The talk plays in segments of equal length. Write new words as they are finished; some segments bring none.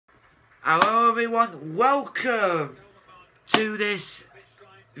Hello everyone, welcome to this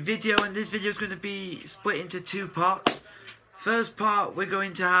video, and this video is going to be split into two parts. First part, we're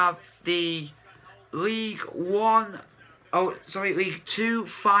going to have the League 2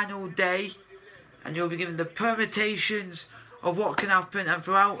 final day, and you'll be given the permutations of what can happen, and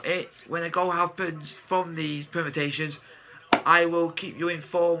throughout it, when a goal happens from these permutations, I will keep you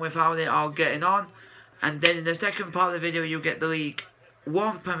informed with how they are getting on. And then in the second part of the video, you'll get the League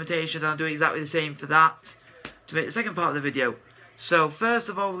 1 permutation, and I'll do exactly the same for that to make the second part of the video. So first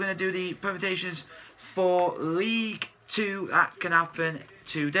of all, we're going to do the permutations for League 2 that can happen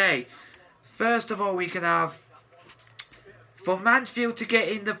today. First of all, we can have, for Mansfield to get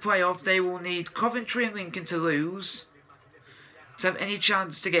in the playoffs, they will need Coventry and Lincoln to lose to have any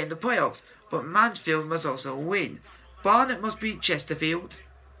chance to get in the playoffs. But Mansfield must also win. Barnet must beat Chesterfield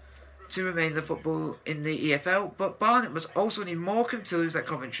to remain the football in the EFL, but Barnet must also need Morecambe to lose at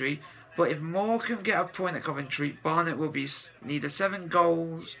Coventry. But if Morecambe get a point at Coventry, Barnet will need a 7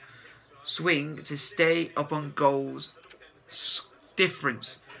 goals swing to stay up on goals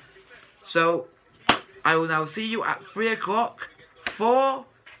difference. So I will now see you at 3 o'clock for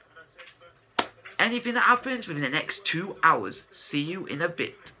anything that happens within the next 2 hours. See you in a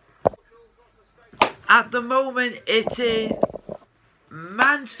bit. At the moment, it is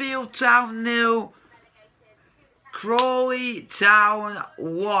Mansfield Town 0, Crawley Town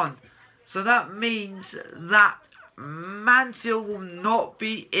 1. So that means that Mansfield will not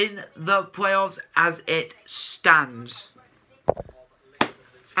be in the playoffs as it stands.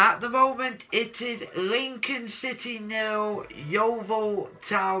 At the moment, it is Lincoln City 0, Yeovil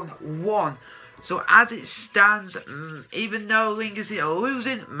Town 1. So as it stands, even though Lincoln City are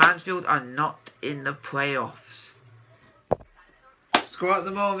losing, Mansfield are not in the playoffs. Score at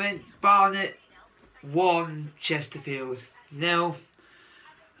the moment, Barnet 1, Chesterfield 0.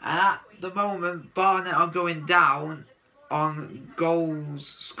 And at the moment, Barnet are going down on goals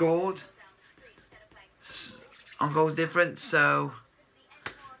scored, on goals difference. So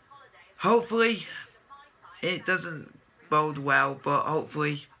hopefully it doesn't bode well, but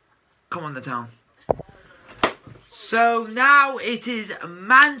hopefully, come on the Town. So now it is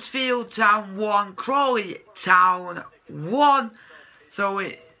Mansfield Town 1, Crawley Town 1. So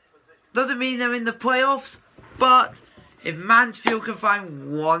it doesn't mean they're in the playoffs, but if Mansfield can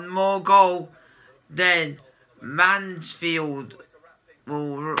find one more goal, then Mansfield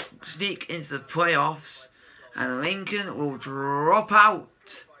will sneak into the playoffs and Lincoln will drop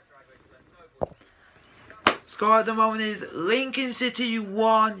out. Score at the moment is Lincoln City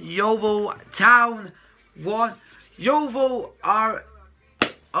 1, Yeovil Town 1. Yeovil are,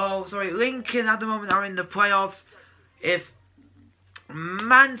 Lincoln at the moment are in the playoffs. If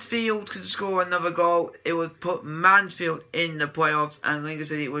Mansfield can score another goal, it would put Mansfield in the playoffs and Lincoln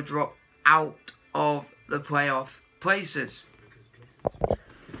City would drop out of the playoff places.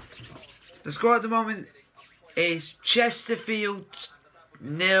 The score at the moment is Chesterfield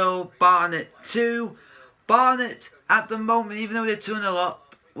 0, Barnet 2. Barnet at the moment, even though they're 2-0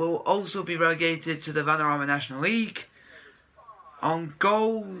 up, will also be relegated to the Vanarama National League on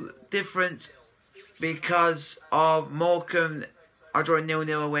goal difference because of Morecambe are drawing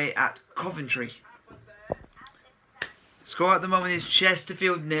 0-0 away at Coventry. Score at the moment is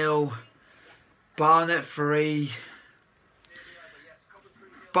Chesterfield 0, Barnet 3.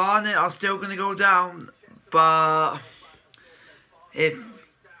 Barnet are still going to go down, but if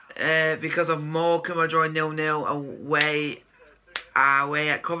because of Morecambe are drawing 0-0 away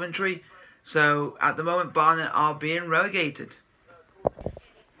at Coventry, so at the moment Barnet are being relegated.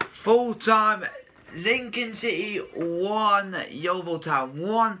 Full time. Lincoln City 1, Yeovil Town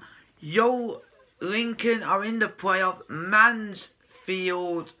 1. Lincoln are in the playoffs.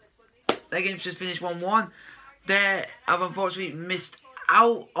 Mansfield, their game's just finished 1-1. They have unfortunately missed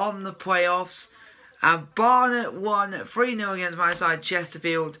out on the playoffs. And Barnet won 3-0 against my side,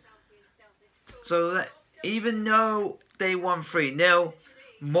 Chesterfield. So even though they won 3-0,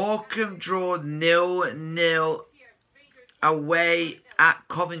 Morecambe drew 0-0 away at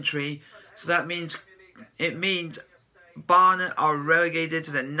Coventry. So that means Barnet are relegated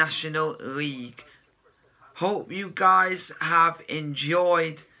to the National League. Hope you guys have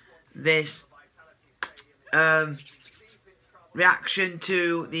enjoyed this reaction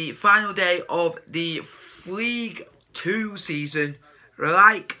to the final day of the League 2 season.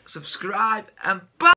 Like, subscribe, and bye.